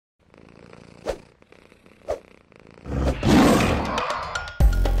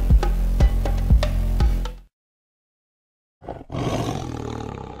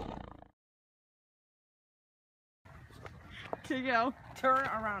you go. Turn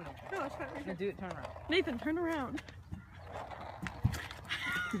around. No, let's try it right here. Do it, turn around. Nathan, turn around.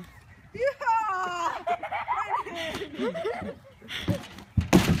 Yeah!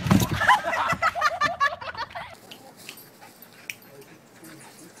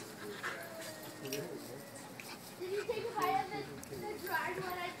 Did you take a bite of the dried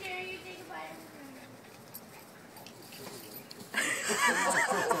one? I dare you take a bite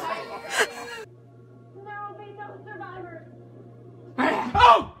of it. No, be no survivors.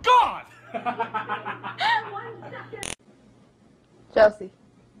 Oh, God! 1 second. Chelsea,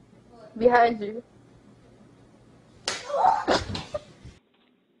 behind you.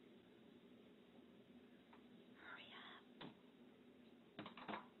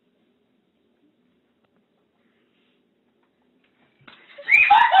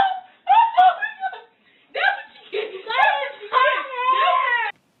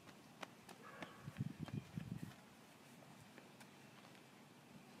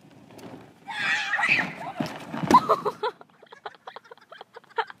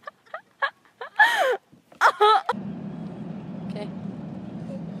 Okay.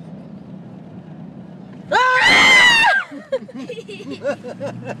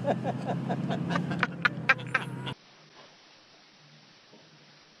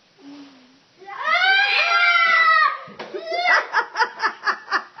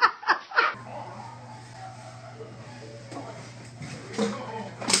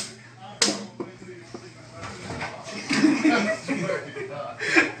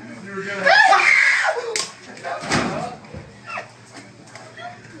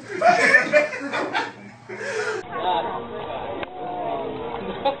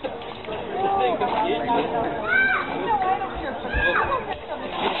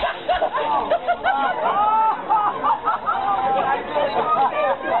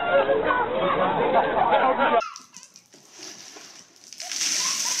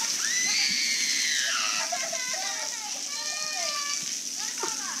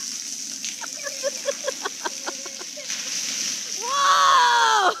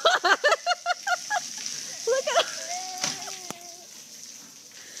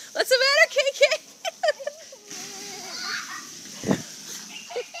 What's the matter, KK?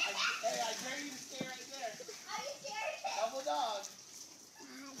 Hey, I dare you to stay right there. Are you serious? Double dog.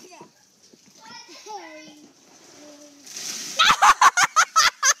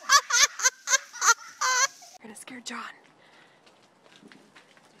 We're gonna scare John.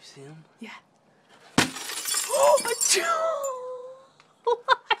 You see him? Yeah. Oh, a John!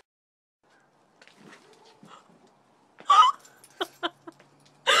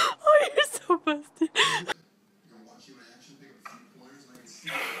 Oh, you're so busted.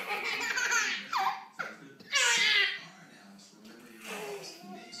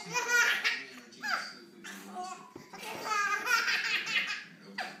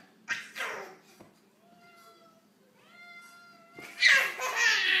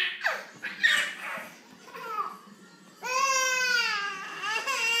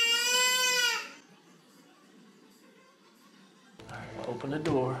 Open the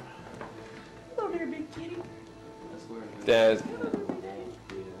door. Over here, big kitty. Dad.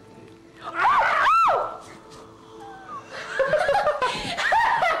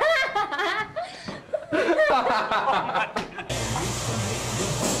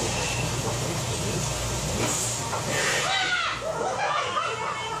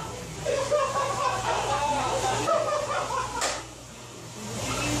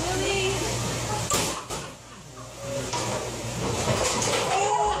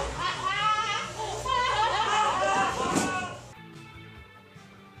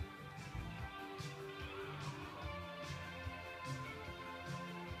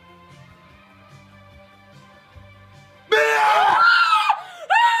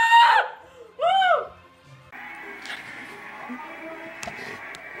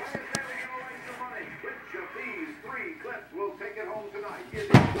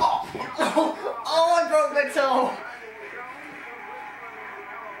 Oh, I broke my toe.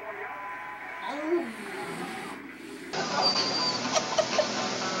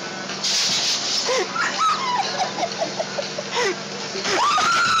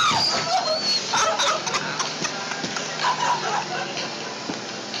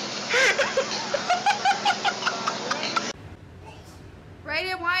 Right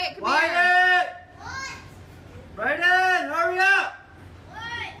in, Wyatt, come here. Wyatt! What? Right in! Hurry up!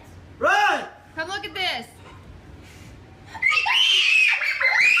 What? Run! Come look at this.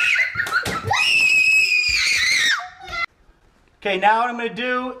 Okay, now what I'm going to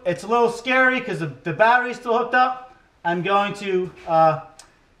do, it's a little scary because the battery's still hooked up. I'm going to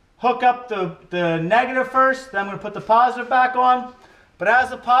hook up the negative first, then I'm going to put the positive back on. But as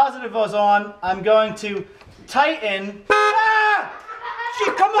the positive goes on, I'm going to tighten. Ah!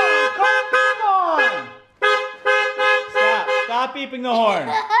 Gee, come on! Stop beeping the horn.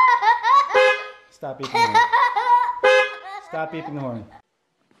 Stop beeping the horn. Stop beeping the horn.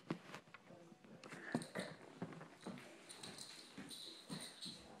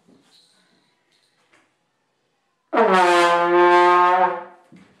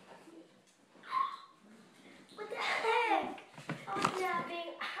 What the heck? Oh, yeah,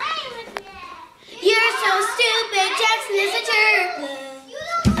 being high with me. You're so stupid. Jackson is a jerk. You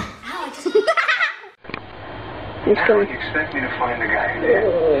know what? Ow, I just... How would you expect me to find the guy?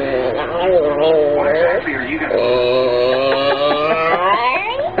 What exactly are you going to do?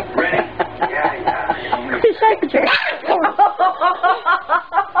 Ready? Yeah.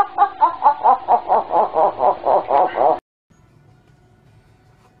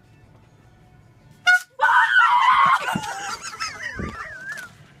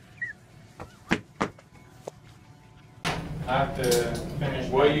 I have to finish.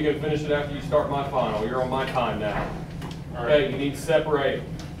 Well, you can finish it after you start my final. You're on my time now. Okay, you need to separate.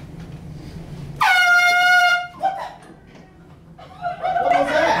 What was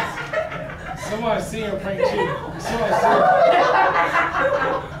that? Somebody see her prank you. Somebody see her.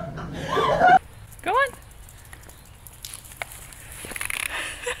 Go on.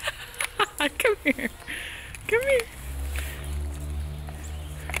 Come here. Come here.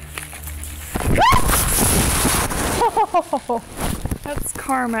 Oh, that's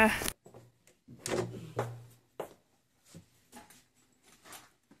karma.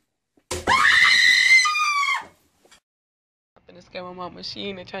 I'm gonna scare my mama. She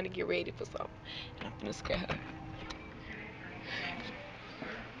ain't trying to get ready for something. And I'm gonna scare her.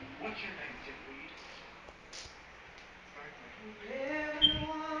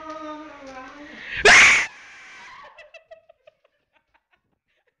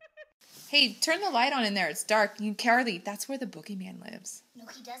 Hey, turn the light on in there. It's dark. Carly, that's where the boogeyman lives. No,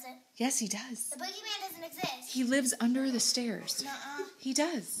 he doesn't. Yes, he does. The boogeyman doesn't exist. He lives under the stairs. Nuh-uh. He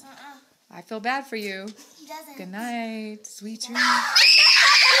does. Uh-uh. I feel bad for you. He doesn't. Good night. Sweet dreams.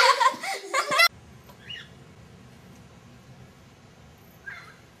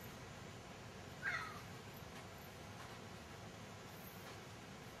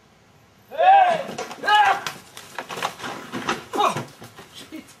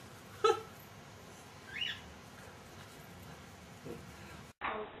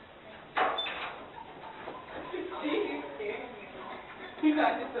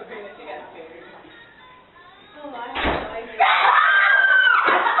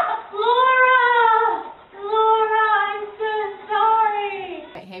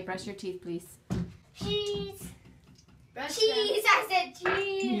 Hey, brush your teeth, please. Cheese. Cheese. I said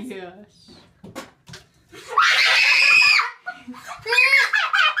cheese. Yes. Who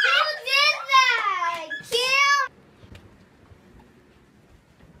did that? Kim.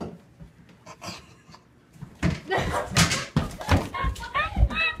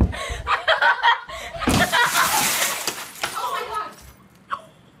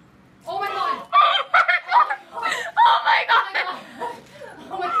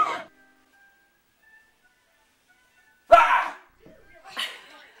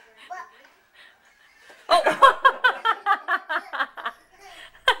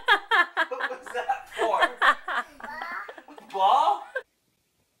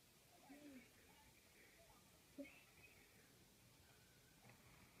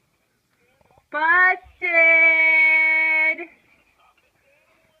 Busted!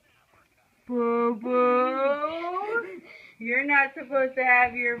 Boo-boo! You're not supposed to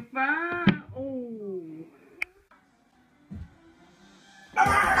have your phone. Ooh.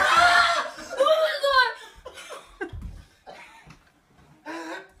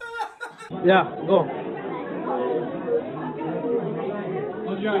 Yeah, go.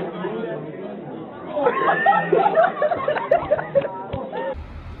 You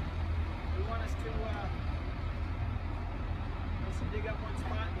want us to dig up one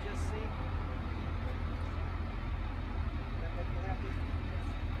spot and just see? That make you happy?